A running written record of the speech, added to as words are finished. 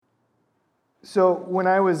So when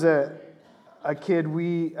I was a kid,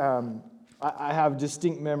 I have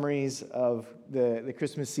distinct memories of the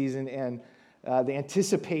Christmas season, and the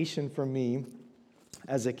anticipation for me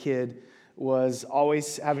as a kid was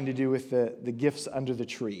always having to do with the gifts under the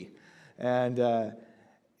tree. And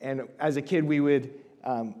as a kid,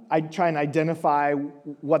 I'd try and identify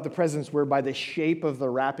what the presents were by the shape of the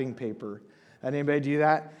wrapping paper. Anybody do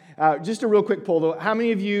that? Just a real quick poll, though. How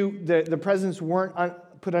many of you, the presents weren't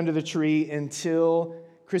put under the tree until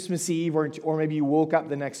Christmas Eve, or maybe you woke up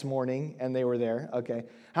the next morning and they were there? Okay.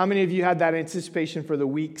 How many of you had that anticipation for the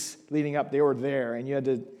weeks leading up? They were there and you had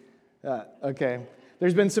to, okay.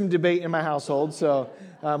 There's been some debate in my household, so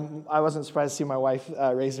I wasn't surprised to see my wife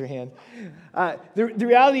raise her hand. The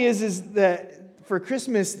reality is that for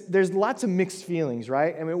Christmas, there's lots of mixed feelings,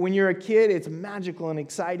 right? I mean, when you're a kid, it's magical and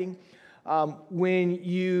exciting.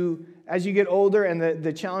 As you get older and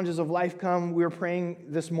the challenges of life come, we were praying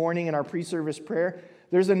this morning in our pre-service prayer.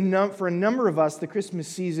 For a number of us, the Christmas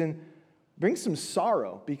season brings some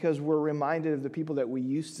sorrow because we're reminded of the people that we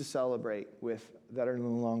used to celebrate with that are no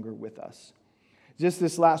longer with us. Just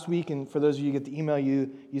this last week, and for those of you who get the email,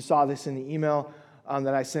 you saw this in the email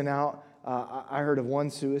that I sent out. I heard of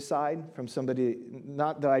one suicide from somebody,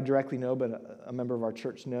 not that I directly know, but a member of our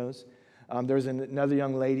church knows. There was another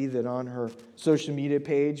young lady that on her social media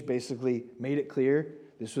page basically made it clear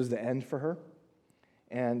this was the end for her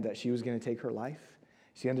and that she was going to take her life.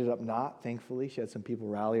 She ended up not, thankfully. She had some people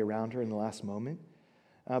rally around her in the last moment.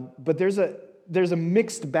 But there's a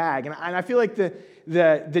mixed bag. And I feel like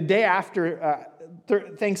the day after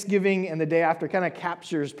Thanksgiving and the day after kind of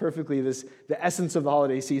captures perfectly the essence of the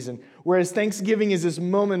holiday season. Whereas Thanksgiving is this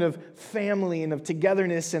moment of family and of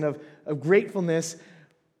togetherness and of gratefulness.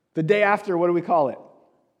 The day after, what do we call it?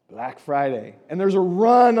 Black Friday. And there's a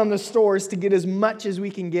run on the stores to get as much as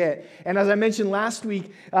we can get. And as I mentioned last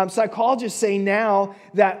week, psychologists say now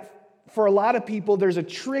that for a lot of people, there's a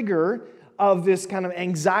trigger of this kind of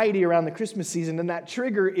anxiety around the Christmas season, and that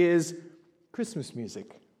trigger is Christmas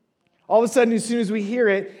music. All of a sudden, as soon as we hear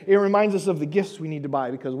it, it reminds us of the gifts we need to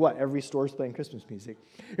buy because what? Every store is playing Christmas music.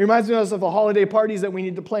 It reminds us of the holiday parties that we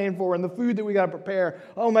need to plan for and the food that we got to prepare.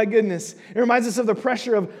 Oh my goodness. It reminds us of the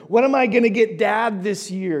pressure of what am I going to get Dad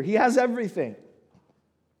this year? He has everything.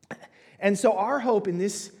 And so our hope in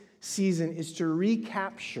this season is to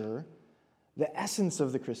recapture the essence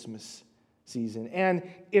of the Christmas season. And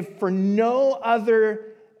if no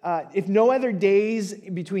other days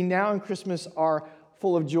between now and Christmas are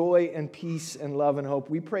full of joy and peace and love and hope,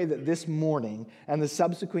 we pray that this morning and the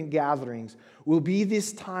subsequent gatherings will be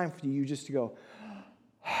this time for you just to go,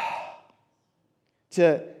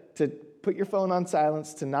 to put your phone on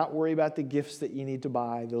silence, to not worry about the gifts that you need to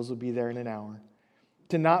buy. Those will be there in an hour.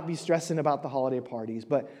 To not be stressing about the holiday parties,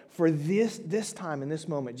 but for this time and this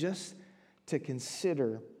moment, just to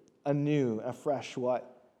consider anew, afresh what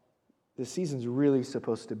the season's really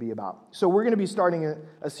supposed to be about. So we're going to be starting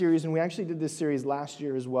a series, and we actually did this series last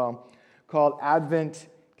year as well, called Advent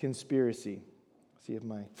Conspiracy. Let's see if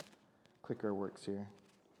my clicker works here.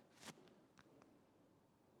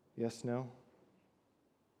 Yes, no?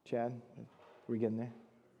 Chad, are we getting there?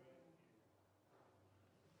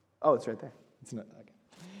 Oh, it's right there. It's not, okay.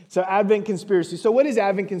 So Advent Conspiracy. So what is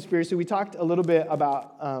Advent Conspiracy? We talked a little bit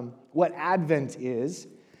about what Advent is.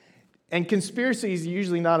 And conspiracy is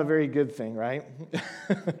usually not a very good thing, right?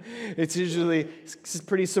 It's usually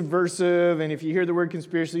pretty subversive, and if you hear the word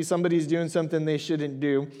conspiracy, somebody's doing something they shouldn't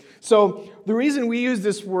do. So the reason we use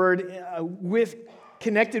this word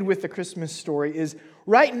connected with the Christmas story is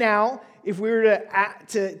right now, if we were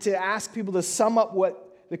to ask people to sum up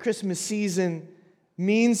what the Christmas season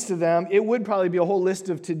means to them, it would probably be a whole list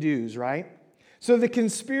of to-dos, right? So the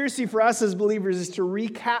conspiracy for us as believers is to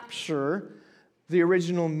recapture the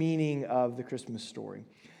original meaning of the Christmas story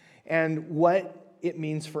and what it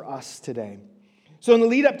means for us today. So in the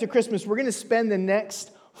lead up to Christmas, we're going to spend the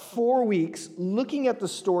next 4 weeks looking at the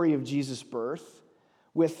story of Jesus' birth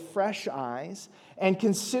with fresh eyes and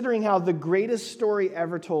considering how the greatest story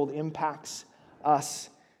ever told impacts us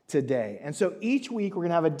today. And so each week we're going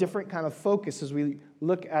to have a different kind of focus as we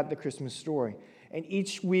look at the Christmas story. And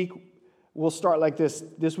each week we'll start like this.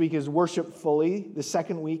 This week is worship fully. The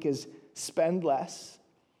second week is spend less.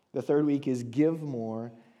 The third week is give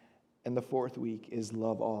more. And the fourth week is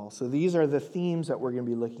love all. So these are the themes that we're going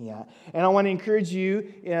to be looking at. And I want to encourage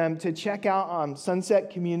you to check out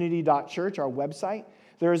sunsetcommunity.church, our website.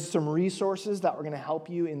 There's some resources that are going to help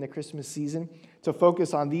you in the Christmas season to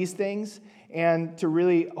focus on these things and to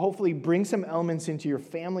really hopefully bring some elements into your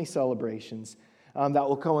family celebrations that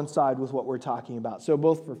will coincide with what we're talking about. So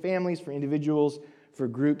both for families, for individuals, for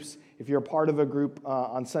groups. If you're a part of a group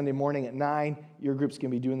on Sunday morning at 9, your group's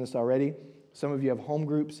going to be doing this already. Some of you have home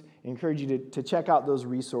groups. I encourage you to check out those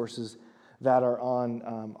resources that are on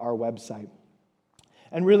our website.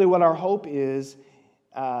 And really what our hope is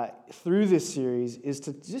through this series is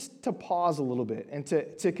to pause a little bit and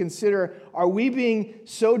to consider, are we being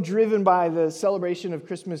so driven by the celebration of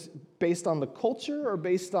Christmas based on the culture or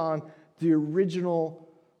based on the original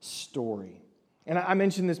story? And I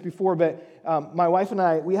mentioned this before, but my wife and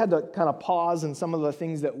I, we had to kind of pause in some of the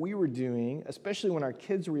things that we were doing, especially when our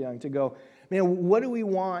kids were young, to go, man, what do we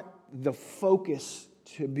want the focus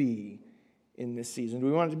to be in this season? Do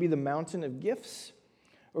we want it to be the mountain of gifts,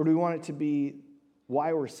 or do we want it to be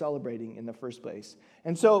why we're celebrating in the first place?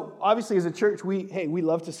 And so, obviously, as a church, we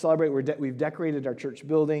love to celebrate. We've decorated our church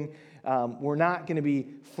building. We're not going to be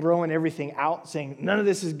throwing everything out, saying none of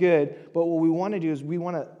this is good. But what we want to do is we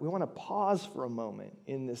want to pause for a moment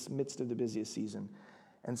in this midst of the busiest season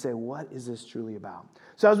and say, what is this truly about?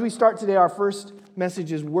 So as we start today, our first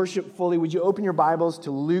message is worship fully. Would you open your Bibles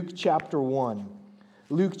to Luke chapter 1?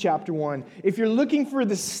 Luke chapter 1. If you're looking for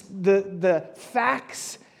the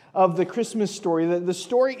facts of the Christmas story, the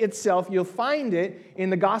story itself, you'll find it in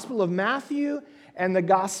the Gospel of Matthew and the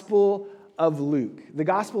Gospel of Luke. The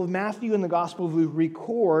Gospel of Matthew and the Gospel of Luke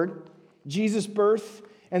record Jesus' birth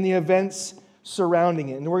and the events surrounding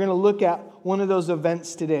it. And we're going to look at one of those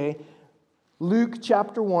events today, Luke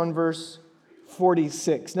chapter 1, verse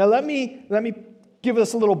 46. Now let me give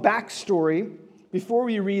us a little backstory before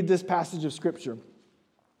we read this passage of Scripture.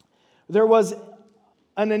 There was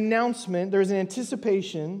an announcement, there was an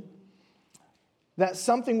anticipation that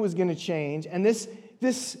something was going to change, and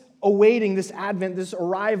this awaiting, this advent, this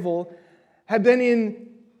arrival had been in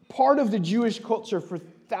part of the Jewish culture for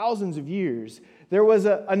thousands of years. There was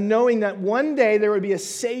a knowing that one day there would be a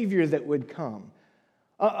Savior that would come.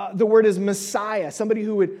 The word is Messiah, somebody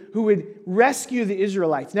who would rescue the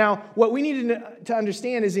Israelites. Now, what we need to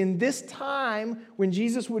understand is in this time when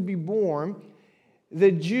Jesus would be born,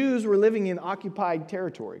 the Jews were living in occupied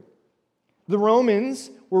territory. The Romans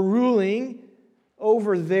were ruling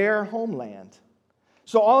over their homeland.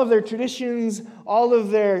 So all of their traditions, all of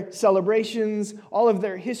their celebrations, all of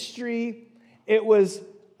their history, it was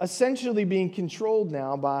essentially being controlled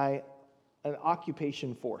now by an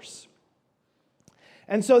occupation force.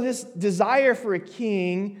 And so this desire for a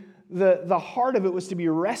king, the heart of it was to be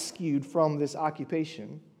rescued from this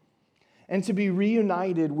occupation and to be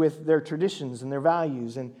reunited with their traditions and their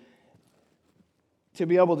values and to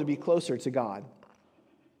be able to be closer to God.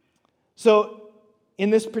 So in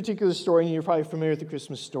this particular story, and you're probably familiar with the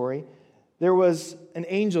Christmas story, there was an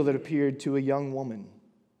angel that appeared to a young woman.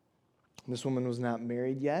 This woman was not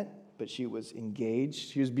married yet, but she was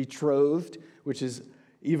engaged. She was betrothed, which is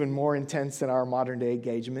even more intense than our modern day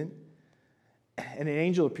engagement. And an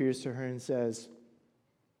angel appears to her and says,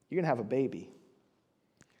 "You're going to have a baby."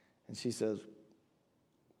 And she says,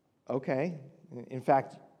 "Okay. In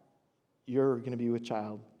fact, you're going to be with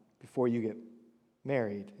child before you get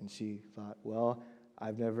married." And she thought, well,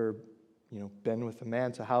 I've never, been with a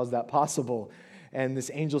man, so how is that possible? And this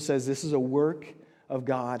angel says, this is a work of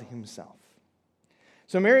God himself.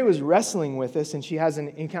 So Mary was wrestling with this, and she has an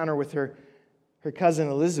encounter with her cousin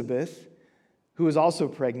Elizabeth, who is also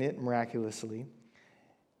pregnant miraculously.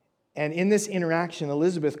 And in this interaction,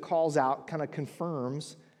 Elizabeth calls out, kind of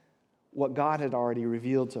confirms what God had already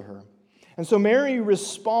revealed to her. And so Mary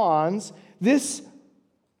responds, this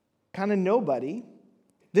kind of nobody,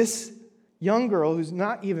 this young girl who's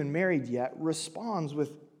not even married yet, responds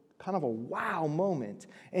with kind of a wow moment.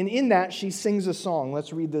 And in that, she sings a song.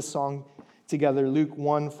 Let's read this song together, Luke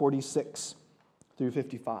 1:46 through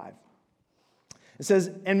 55. It says,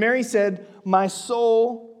 "And Mary said, my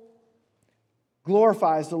soul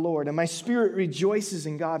glorifies the Lord, and my spirit rejoices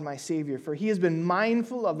in God my Savior, for he has been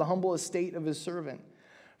mindful of the humble estate of his servant.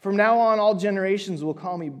 From now on, all generations will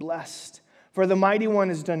call me blessed, for the Mighty One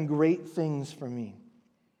has done great things for me.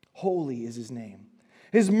 Holy is his name.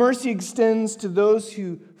 His mercy extends to those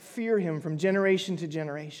who fear him from generation to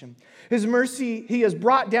generation. His mercy, he has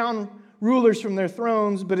brought down rulers from their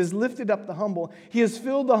thrones, but has lifted up the humble. He has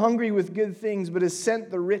filled the hungry with good things, but has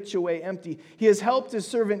sent the rich away empty. He has helped his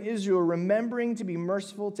servant Israel, remembering to be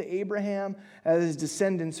merciful to Abraham and his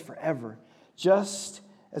descendants forever, just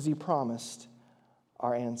as he promised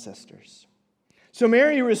our ancestors." So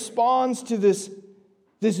Mary responds to this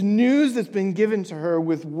news that's been given to her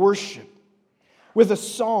with worship, with a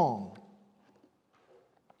song.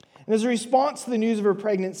 And as a response to the news of her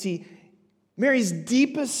pregnancy, Mary's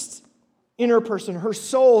deepest inner person, her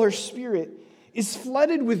soul, her spirit, is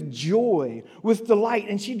flooded with joy, with delight,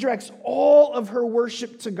 and she directs all of her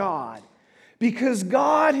worship to God because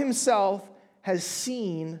God himself has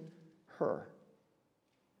seen her.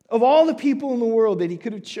 Of all the people in the world that he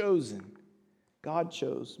could have chosen, God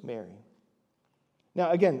chose Mary.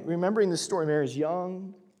 Now, again, remembering this story, Mary's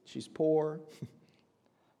young, she's poor,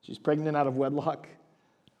 she's pregnant out of wedlock,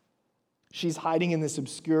 she's hiding in this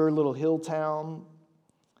obscure little hill town.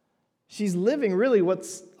 She's living really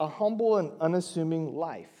what's a humble and unassuming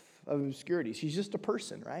life of obscurity. She's just a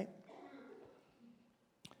person, right?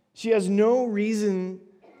 She has no reason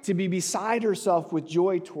to be beside herself with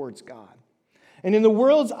joy towards God. And in the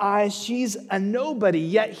world's eyes, she's a nobody,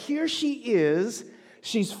 yet here she is.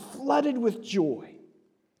 She's flooded with joy,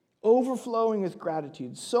 overflowing with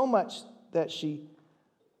gratitude, so much that she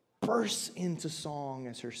bursts into song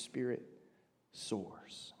as her spirit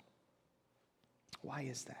soars. Why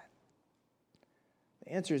is that?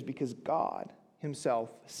 The answer is because God himself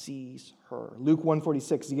sees her. Luke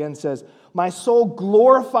 1:46 again says, "My soul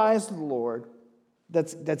glorifies the Lord."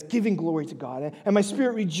 That's giving glory to God. "And my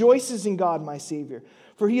spirit rejoices in God, my Savior,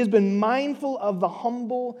 for he has been mindful of the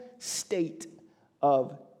humble state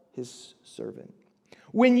of his servant."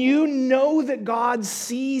 When you know that God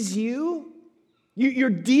sees you, your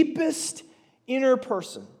deepest inner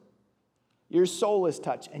person, your soul is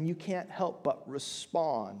touched, and you can't help but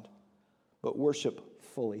respond, but worship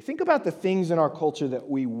fully. Think about the things in our culture that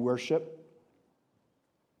we worship,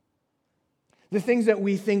 the things that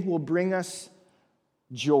we think will bring us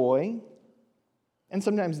joy, and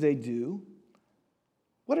sometimes they do.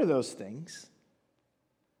 What are those things?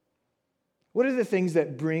 What are the things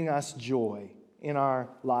that bring us joy in our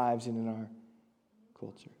lives and in our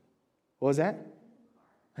culture? What was that?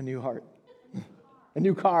 A new heart. A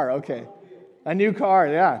new car, okay. A new car,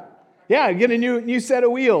 yeah. Yeah, get a new set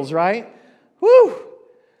of wheels, right? Woo!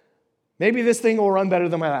 Maybe this thing will run better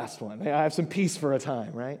than my last one. I have some peace for a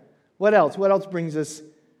time, right? What else? What else brings us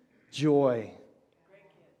joy?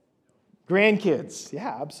 Grandkids.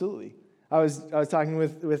 Yeah, absolutely. I was talking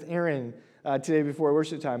with Aaron today before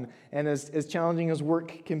worship time, and as challenging as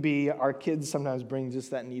work can be, our kids sometimes bring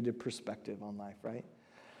just that needed perspective on life, right?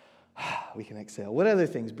 We can exhale. What other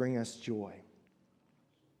things bring us joy?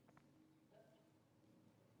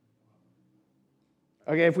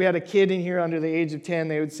 Okay, if we had a kid in here under the age of 10,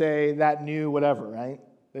 they would say that new whatever, right?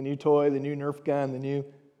 The new toy, the new Nerf gun,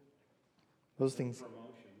 those things.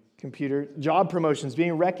 Computer, job promotions,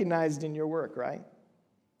 being recognized in your work, right?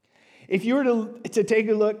 If you were to take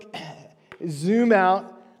a look, zoom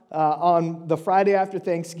out on the Friday after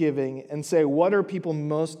Thanksgiving and say, what are people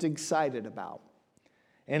most excited about?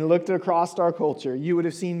 And looked across our culture, you would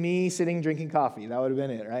have seen me sitting drinking coffee. That would have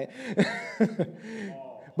been it, right?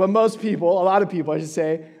 But most people, a lot of people, I should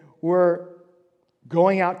say, were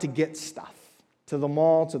going out to get stuff, to the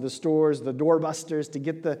mall, to the stores, the doorbusters, to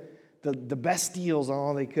get the best deals on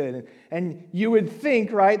all they could. And you would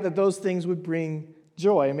think, right, that those things would bring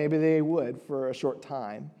joy. Maybe they would for a short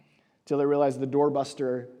time, till they realized the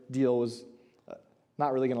doorbuster deal was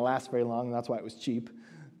not really going to last very long, and that's why it was cheap.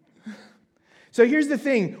 So here's the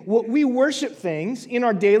thing. We worship things in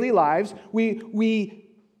our daily lives. We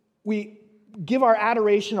give our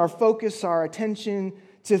adoration, our focus, our attention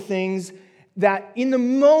to things that in the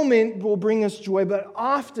moment will bring us joy, but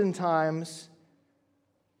oftentimes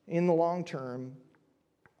in the long term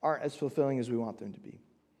aren't as fulfilling as we want them to be.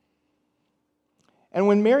 And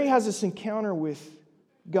when Mary has this encounter with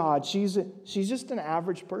God, she's just an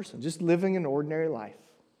average person, just living an ordinary life.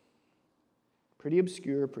 Pretty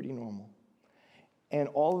obscure, pretty normal. And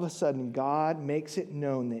all of a sudden, God makes it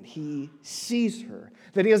known that he sees her,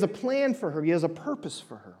 that he has a plan for her, he has a purpose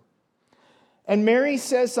for her. And Mary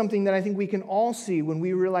says something that I think we can all see when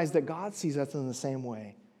we realize that God sees us in the same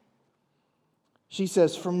way. She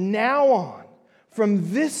says, from now on,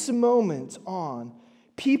 from this moment on,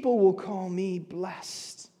 people will call me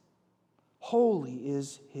blessed. Holy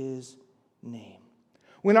is his name.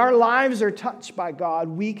 When our lives are touched by God,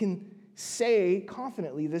 we can say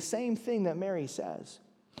confidently the same thing that Mary says.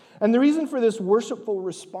 And the reason for this worshipful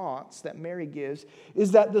response that Mary gives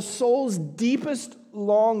is that the soul's deepest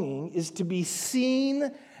longing is to be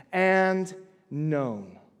seen and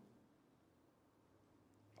known.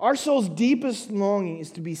 Our soul's deepest longing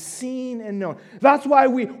is to be seen and known. That's why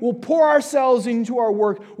we will pour ourselves into our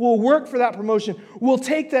work. We'll work for that promotion. We'll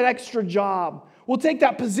take that extra job. We'll take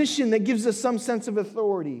that position that gives us some sense of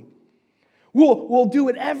authority. We'll do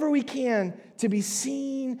whatever we can to be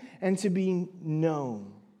seen and to be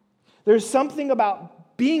known. There's something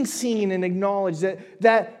about being seen and acknowledged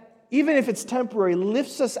that even if it's temporary,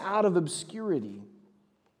 lifts us out of obscurity.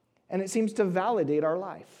 And it seems to validate our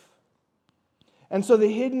life. And so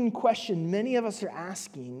the hidden question many of us are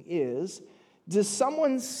asking is, does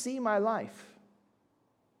someone see my life?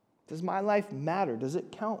 Does my life matter? Does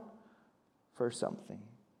it count for something?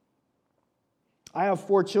 I have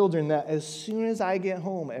 4 children that as soon as I get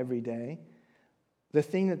home every day, the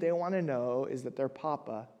thing that they want to know is that their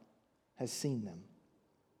papa has seen them.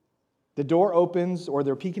 The door opens or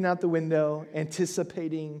they're peeking out the window,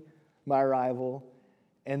 anticipating my arrival,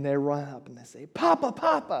 and they run up and they say, "Papa,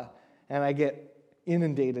 Papa!" And I get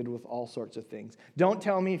inundated with all sorts of things. Don't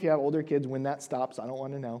tell me if you have older kids when that stops. I don't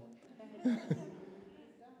want to know.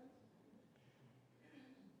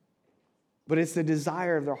 But it's the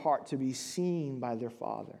desire of their heart to be seen by their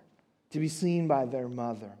father, to be seen by their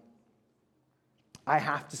mother. I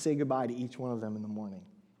have to say goodbye to each one of them in the morning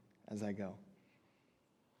as I go.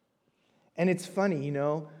 And it's funny, you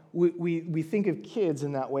know, we think of kids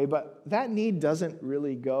in that way, but that need doesn't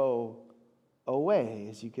really go away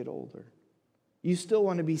as you get older. You still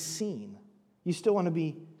want to be seen. You still want to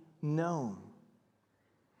be known.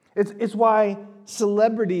 It's why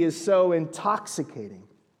celebrity is so intoxicating.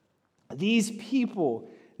 These people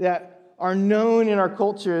that are known in our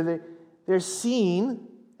culture, they're seen,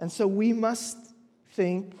 and so they must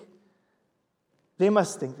think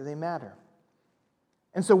that they matter.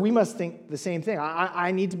 And so we must think the same thing.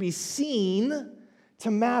 I need to be seen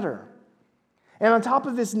to matter. And on top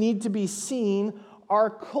of this need to be seen, our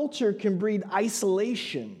culture can breed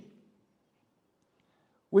isolation,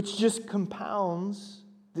 which just compounds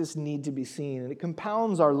this need to be seen, and it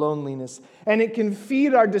compounds our loneliness, and it can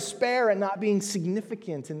feed our despair at not being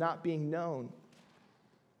significant and not being known.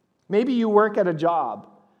 Maybe you work at a job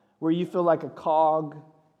where you feel like a cog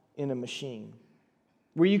in a machine,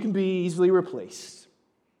 where you can be easily replaced.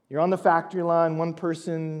 You're on the factory line, one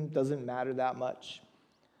person doesn't matter that much.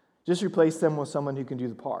 Just replace them with someone who can do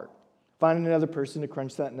the part. Find another person to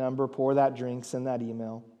crunch that number, pour that drink, send that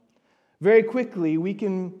email. Very quickly, we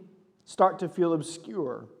can start to feel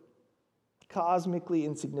obscure, cosmically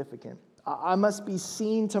insignificant. I must be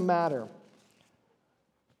seen to matter.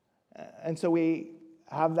 And so we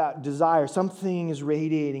have that desire. Something is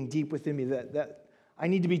radiating deep within me that I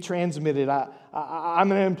need to be transmitted. I'm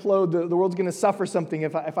going to implode. The world's going to suffer something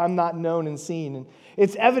if I'm not known and seen. And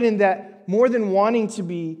it's evident that more than wanting to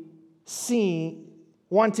be seen,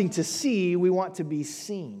 wanting to see, we want to be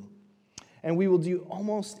seen. And we will do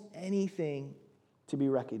almost anything to be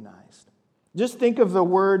recognized. Just think of the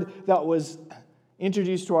word that was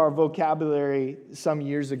introduced to our vocabulary some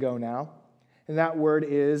years ago now, and that word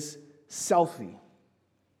is selfie.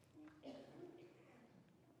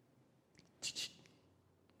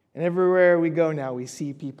 And everywhere we go now, we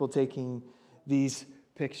see people taking these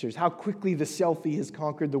pictures. How quickly the selfie has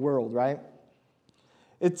conquered the world, right?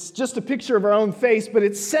 It's just a picture of our own face, but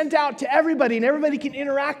it's sent out to everybody, and everybody can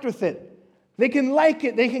interact with it. They can like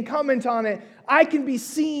it. They can comment on it. I can be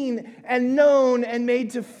seen and known and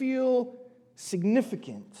made to feel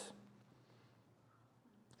significant.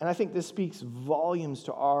 And I think this speaks volumes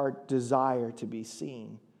to our desire to be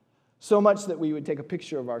seen. So much that we would take a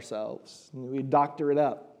picture of ourselves and we'd doctor it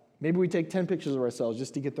up. Maybe we take 10 pictures of ourselves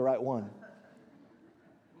just to get the right one.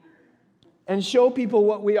 And show people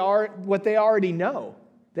what they already know.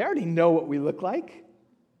 They already know what we look like.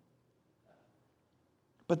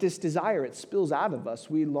 But this desire, it spills out of us.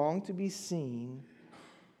 We long to be seen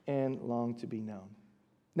and long to be known.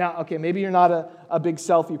 Now, okay, maybe you're not a big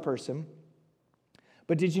selfie person,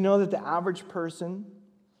 but did you know that the average person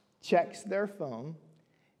checks their phone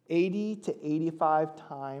 80 to 85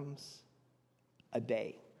 times a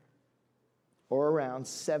day, or around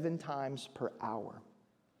 7 times per hour?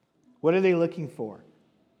 What are they looking for?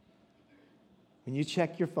 When you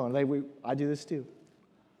check your phone, I do this too.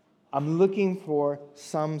 I'm looking for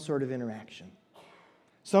some sort of interaction,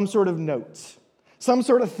 some sort of note, some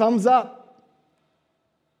sort of thumbs up.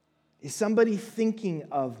 Is somebody thinking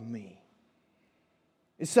of me?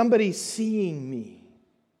 Is somebody seeing me?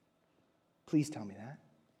 Please tell me that.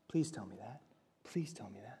 Please tell me that. Please tell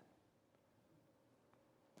me that.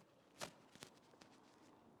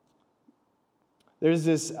 There's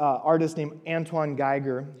this artist named Antoine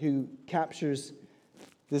Geiger who captures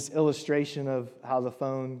this illustration of how the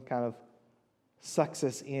phone kind of sucks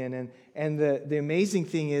us in. And the amazing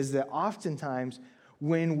thing is that oftentimes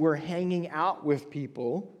when we're hanging out with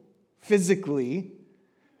people physically,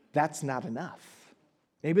 that's not enough.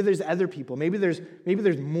 Maybe there's other people. Maybe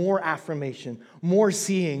there's more affirmation, more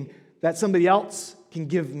seeing that somebody else can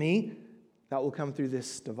give me that will come through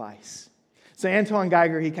this device. So Antoine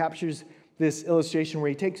Geiger, he captures this illustration where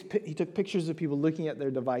he took pictures of people looking at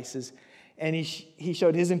their devices, and he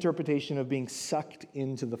showed his interpretation of being sucked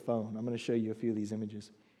into the phone. I'm going to show you a few of these images.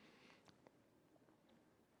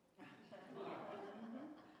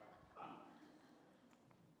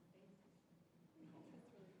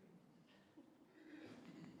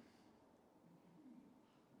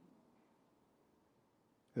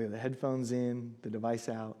 The headphones in, the device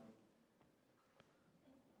out.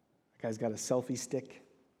 The guy's got a selfie stick.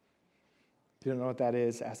 If you don't know what that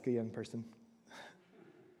is, ask a young person.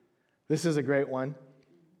 This is a great one.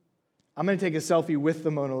 I'm going to take a selfie with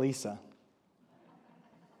the Mona Lisa.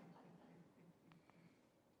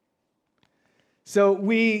 So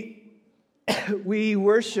we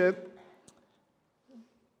worship.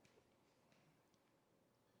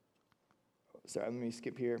 Sorry, let me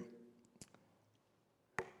skip here.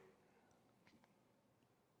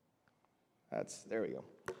 There we go.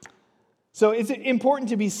 So it's important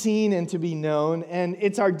to be seen and to be known, and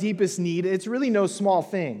it's our deepest need. It's really no small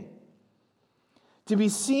thing. To be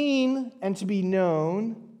seen and to be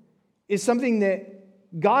known is something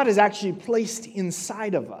that God has actually placed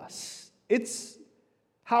inside of us. It's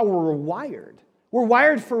how we're wired. We're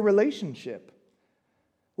wired for relationship.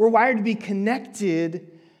 We're wired to be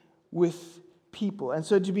connected with people. And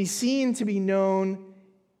so to be seen, to be known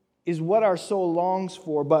is what our soul longs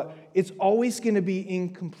for, but it's always going to be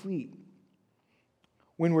incomplete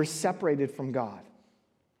when we're separated from God.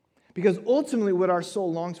 Because ultimately what our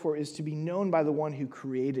soul longs for is to be known by the one who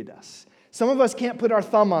created us. Some of us can't put our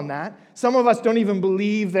thumb on that. Some of us don't even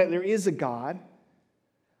believe that there is a God.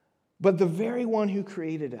 But the very one who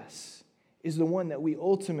created us is the one that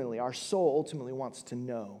our soul ultimately wants to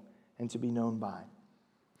know and to be known by.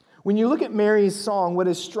 When you look at Mary's song, what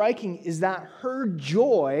is striking is that her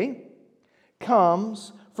joy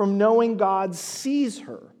comes from knowing God sees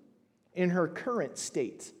her in her current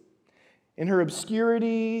state, in her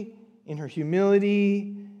obscurity, in her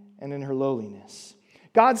humility, and in her lowliness.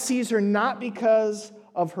 God sees her not because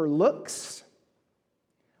of her looks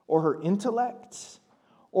or her intellect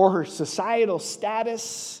or her societal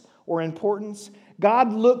status or importance.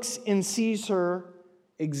 God looks and sees her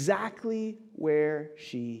exactly where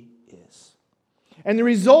she is. And the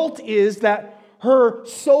result is that her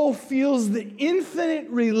soul feels the infinite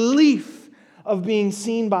relief of being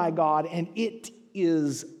seen by God, and it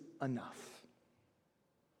is enough.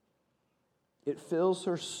 It fills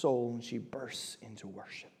her soul, and she bursts into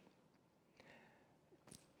worship.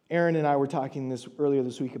 Aaron and I were talking earlier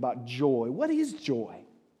this week about joy. What is joy?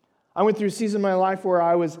 I went through a season of my life where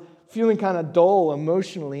I was feeling kind of dull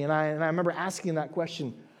emotionally, and I remember asking that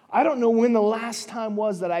question. I don't know when the last time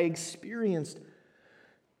was that I experienced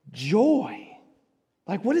joy.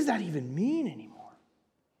 Like, what does that even mean anymore?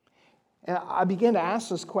 And I began to ask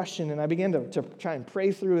this question, and I began to try and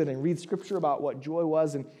pray through it and read scripture about what joy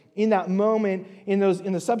was. And in that moment, in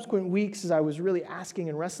the subsequent weeks, as I was really asking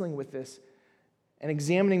and wrestling with this and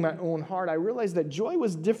examining my own heart, I realized that joy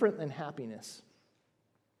was different than happiness.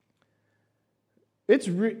 It's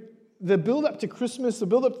the build up to Christmas, the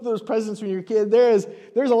build up to those presents when you're a kid, there's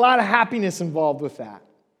a lot of happiness involved with that.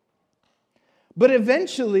 But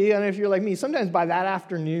eventually, and if you're like me, sometimes by that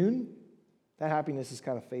afternoon, that happiness is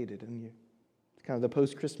kind of faded, and kind of the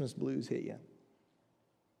post-Christmas blues hit you.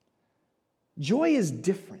 Joy is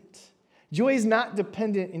different. Joy is not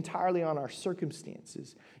dependent entirely on our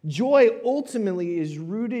circumstances. Joy ultimately is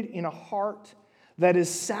rooted in a heart that is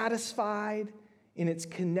satisfied in its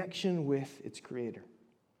connection with its Creator.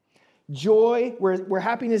 Joy, where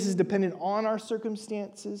happiness is dependent on our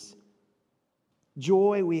circumstances,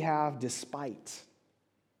 joy we have despite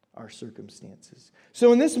our circumstances.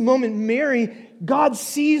 So in this moment, Mary, God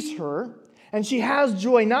sees her, and she has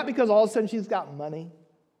joy, not because all of a sudden she's got money,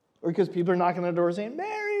 or because people are knocking on the door saying,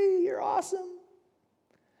 Mary, you're awesome,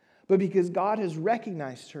 but because God has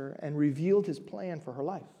recognized her and revealed his plan for her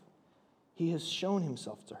life. He has shown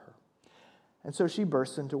himself to her. And so she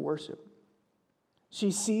bursts into worship.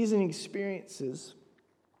 She sees and experiences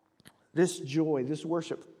this joy, this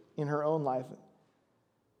worship in her own life.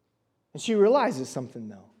 And she realizes something,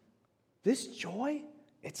 though. This joy,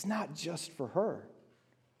 it's not just for her.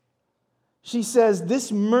 She says,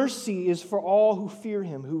 this mercy is for all who fear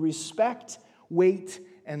him, who respect, wait,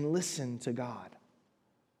 and listen to God.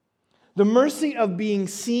 The mercy of being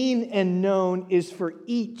seen and known is for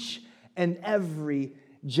each and every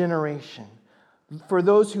generation. For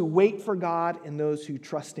those who wait for God and those who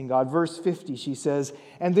trust in God. Verse 50, she says,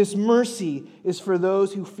 and this mercy is for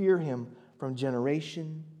those who fear him from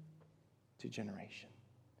generation to generation.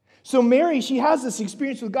 So Mary, she has this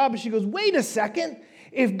experience with God, but she goes, wait a second.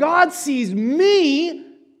 If God sees me,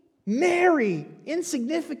 Mary,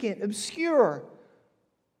 insignificant, obscure,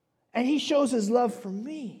 and he shows his love for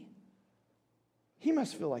me, he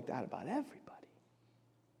must feel like that about everybody.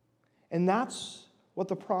 And that's what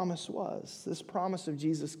the promise was. This promise of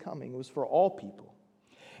Jesus coming was for all people.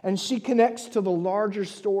 And she connects to the larger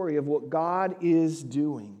story of what God is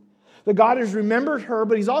doing. That God has remembered her,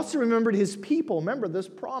 but he's also remembered his people. Remember this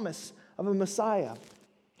promise of a Messiah.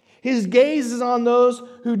 His gaze is on those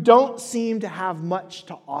who don't seem to have much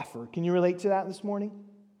to offer. Can you relate to that this morning?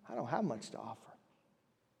 I don't have much to offer.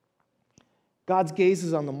 God's gaze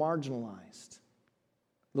is on the marginalized,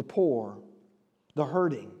 the poor, the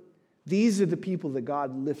hurting. These are the people that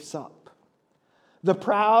God lifts up. The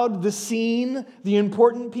proud, the seen, the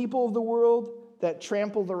important people of the world that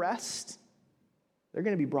trample the rest, they're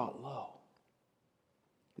going to be brought low.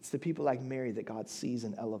 It's the people like Mary that God sees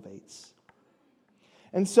and elevates.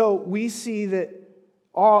 And so we see that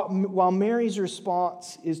while Mary's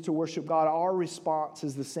response is to worship God, our response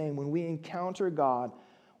is the same. When we encounter God,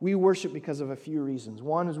 we worship because of a few reasons.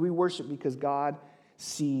 One is we worship because God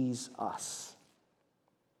sees us.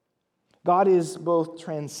 God is both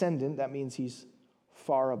transcendent, that means He's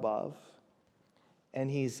far above, and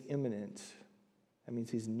He's immanent, that means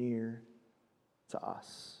He's near to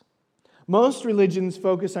us. Most religions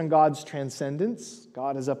focus on God's transcendence.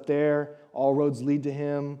 God is up there, all roads lead to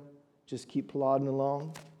Him, just keep plodding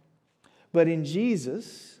along. But in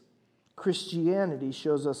Jesus, Christianity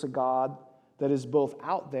shows us a God that is both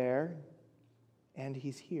out there and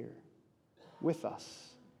He's here with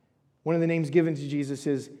us. One of the names given to Jesus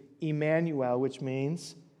is Emmanuel, which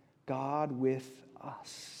means God with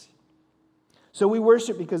us. So we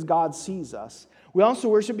worship because God sees us. We also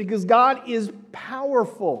worship because God is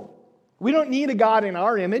powerful. We don't need a God in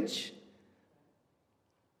our image.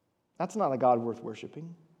 That's not a God worth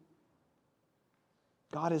worshiping.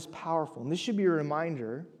 God is powerful. And this should be a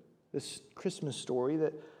reminder, this Christmas story,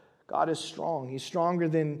 that God is strong. He's stronger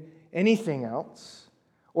than anything else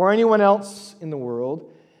or anyone else in the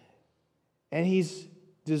world. And He's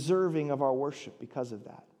deserving of our worship because of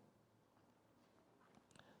that.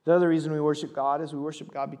 The other reason we worship God is we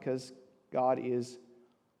worship God because God is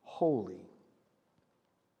holy.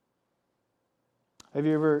 Have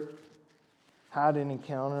you ever had an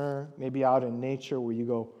encounter, maybe out in nature, where you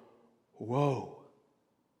go, whoa,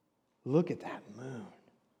 look at that moon.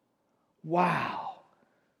 Wow.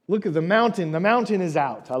 Look at the mountain. The mountain is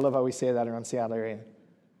out. I love how we say that around Seattle area.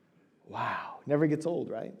 Wow. Never gets old,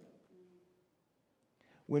 right?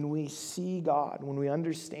 When we see God, when we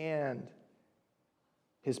understand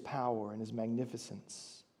His power and His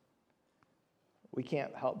magnificence, we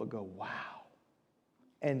can't help but go, wow.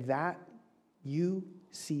 And that you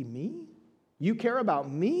see me? You care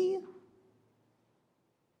about me?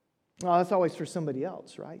 Oh, that's always for somebody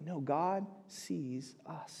else, right? No, God sees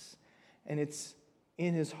us. And it's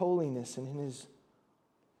in His holiness and in His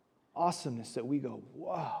awesomeness that we go,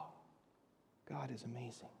 whoa, God is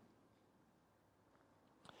amazing.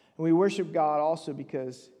 And we worship God also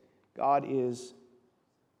because God is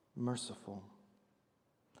merciful.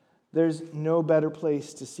 There's no better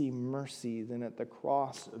place to see mercy than at the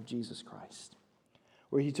cross of Jesus Christ,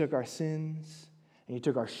 where He took our sins and He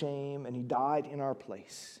took our shame and He died in our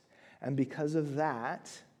place. And because of that,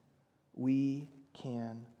 we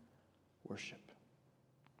can worship.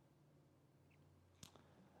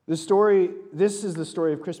 This is the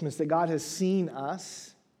story of Christmas, that God has seen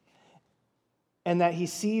us and that He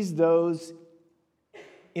sees those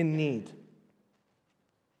in need.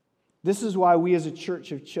 This is why we as a church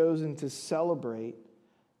have chosen to celebrate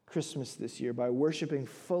Christmas this year by worshiping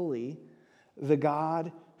fully the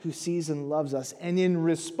God who sees and loves us, and in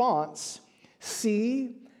response,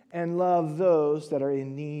 see and love those that are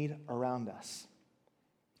in need around us.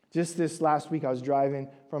 Just this last week, I was driving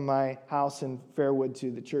from my house in Fairwood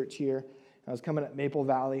to the church here. I was coming up Maple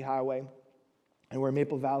Valley Highway, and where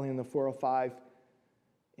Maple Valley and the 405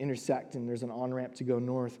 intersect, and there's an on-ramp to go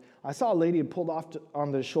north. I saw a lady had pulled off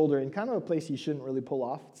on the shoulder in kind of a place you shouldn't really pull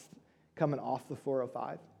off. It's coming off the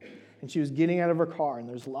 405. And she was getting out of her car, and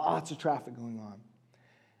there's lots of traffic going on.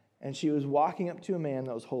 And she was walking up to a man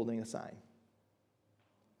that was holding a sign.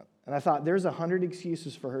 And I thought, there's 100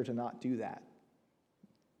 excuses for her to not do that.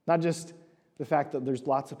 Not just the fact that there's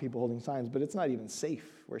lots of people holding signs, but it's not even safe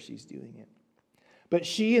where she's doing it. But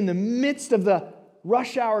she, in the midst of the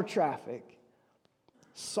rush hour traffic,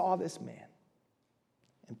 saw this man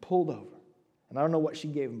and pulled over. And I don't know what she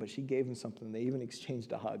gave him, but she gave him something. They even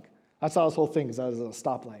exchanged a hug. I saw this whole thing because I was at a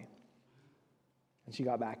stoplight. And she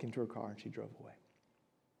got back into her car and she drove away.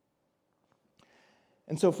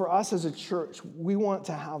 And so for us as a church, we want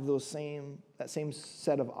to have that same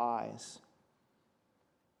set of eyes.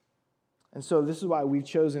 And so this is why we've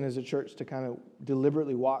chosen as a church to kind of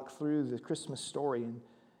deliberately walk through the Christmas story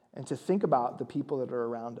and to think about the people that are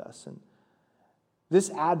around us. And this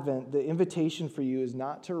Advent, the invitation for you is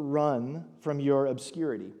not to run from your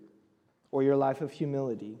obscurity or your life of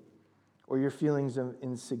humility or your feelings of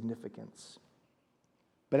insignificance,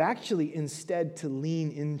 but actually instead to lean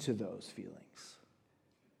into those feelings.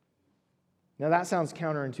 Now that sounds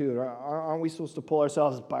counterintuitive. Aren't we supposed to pull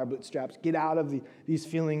ourselves by our bootstraps, get out of these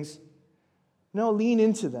feelings? No, lean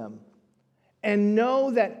into them. And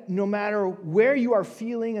know that no matter where you are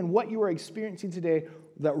feeling and what you are experiencing today,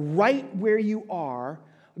 that right where you are,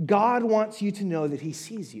 God wants you to know that He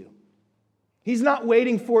sees you. He's not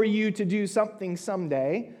waiting for you to do something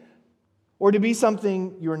someday or to be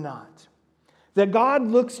something you're not. That God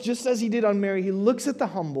looks just as He did on Mary. He looks at the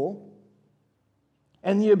humble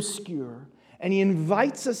and the obscure, and He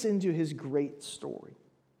invites us into His great story.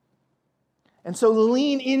 And so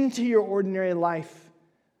lean into your ordinary life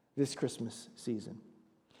this Christmas season.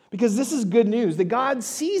 Because this is good news, that God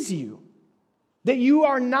sees you, that you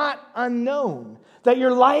are not unknown, that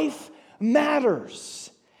your life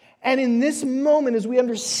matters. And in this moment, as we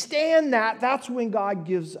understand that, that's when God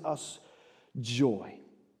gives us joy.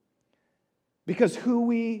 Because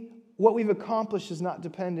what we've accomplished is not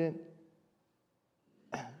dependent,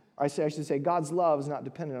 I should say, God's love is not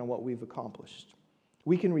dependent on what we've accomplished.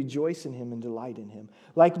 We can rejoice in Him and delight in Him.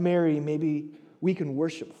 Like Mary, maybe we can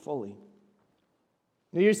worship fully.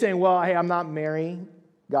 Now you're saying, well, hey, I'm not Mary.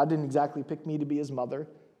 God didn't exactly pick me to be His mother,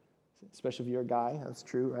 especially if you're a guy. That's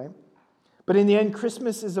true, right? But in the end,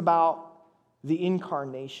 Christmas is about the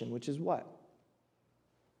incarnation, which is what?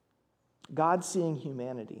 God seeing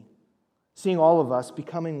humanity, seeing all of us,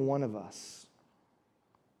 becoming one of us.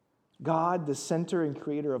 God, the center and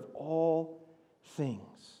creator of all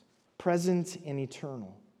things, present and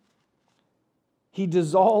eternal. He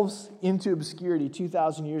dissolves into obscurity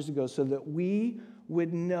 2,000 years ago so that we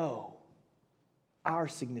would know our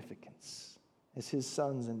significance as His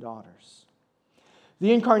sons and daughters.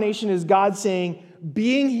 The incarnation is God saying,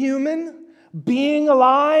 being human, being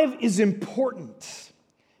alive is important.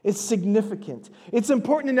 It's significant. It's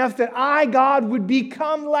important enough that I, God, would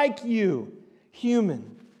become like you,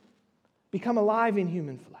 human, become alive in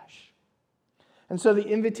human flesh. And so the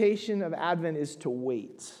invitation of Advent is to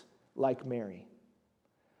wait like Mary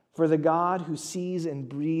for the God who sees and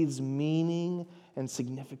breathes meaning and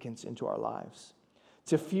significance into our lives.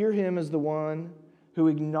 To fear Him as the one who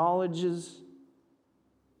acknowledges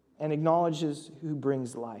who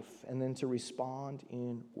brings life, and then to respond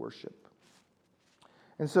in worship.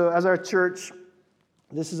 And so as our church,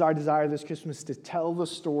 this is our desire this Christmas, to tell the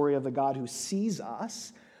story of the God who sees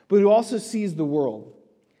us, but who also sees the world,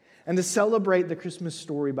 and to celebrate the Christmas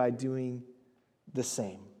story by doing the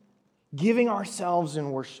same, giving ourselves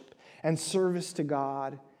in worship and service to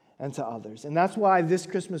God and to others. And that's why this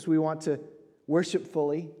Christmas we want to worship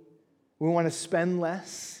fully, we want to spend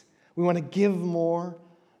less, we want to give more,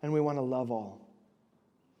 and we want to love all.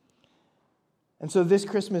 And so this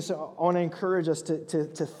Christmas, I want to encourage us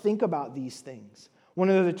to think about these things. One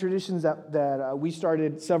of the traditions that we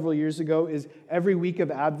started several years ago is every week of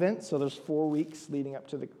Advent, so there's 4 weeks leading up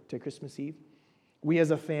to Christmas Eve, we as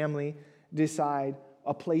a family decide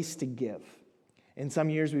a place to give. In some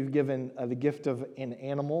years, we've given the gift of an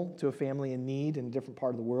animal to a family in need in a different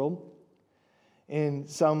part of the world. In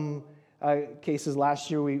some cases last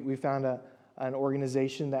year, we found an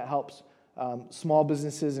organization that helps small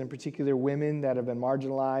businesses, in particular women that have been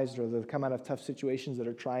marginalized or that have come out of tough situations that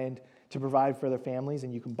are trying to provide for their families,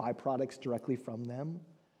 and you can buy products directly from them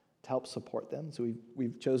to help support them. So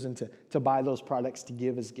we've chosen to buy those products to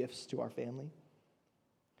give as gifts to our family.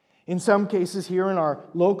 In some cases here in our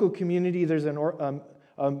local community, there's a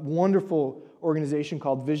wonderful organization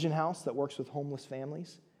called Vision House that works with homeless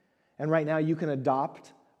families. And right now you can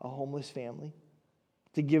adopt a homeless family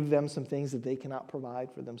to give them some things that they cannot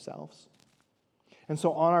provide for themselves. And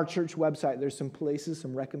so on our church website, there's some places,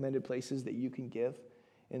 some recommended places that you can give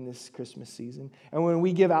in this Christmas season. And when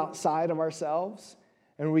we give outside of ourselves,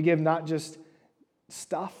 and we give not just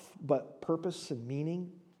stuff, but purpose and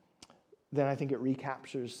meaning, then I think it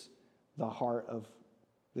recaptures the heart of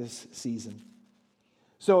this season.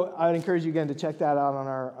 So I would encourage you again to check that out on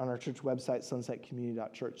our church website,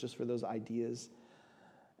 sunsetcommunity.church, just for those ideas.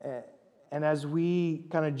 And as we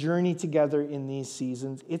kind of journey together in these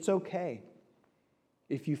seasons, it's okay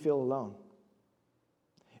if you feel alone.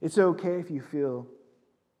 It's okay if you feel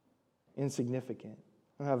insignificant.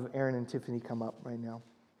 I'll have Aaron and Tiffany come up right now.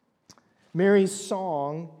 Mary's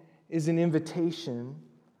song is an invitation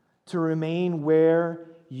to remain where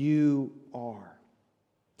you are.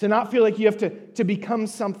 To not feel like you have to become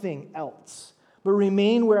something else, but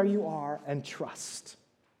remain where you are and trust.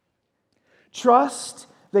 Trust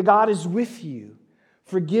that God is with you,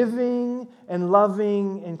 forgiving and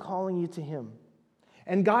loving and calling you to Him.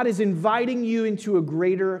 And God is inviting you into a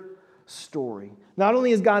greater story. Not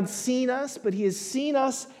only has God seen us, but He has seen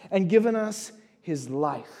us and given us His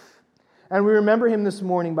life. And we remember Him this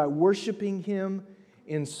morning by worshiping Him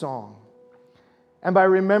in song. and by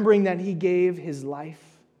remembering that He gave His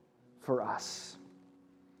life for us.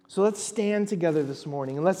 So let's stand together this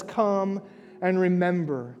morning and let's come and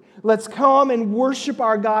remember. Let's come and worship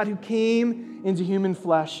our God who came into human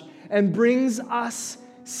flesh and brings us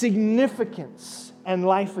significance and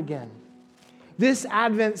life again. This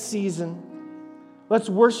Advent season, let's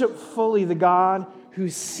worship fully the God who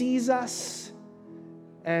sees us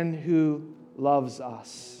and who loves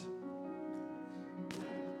us.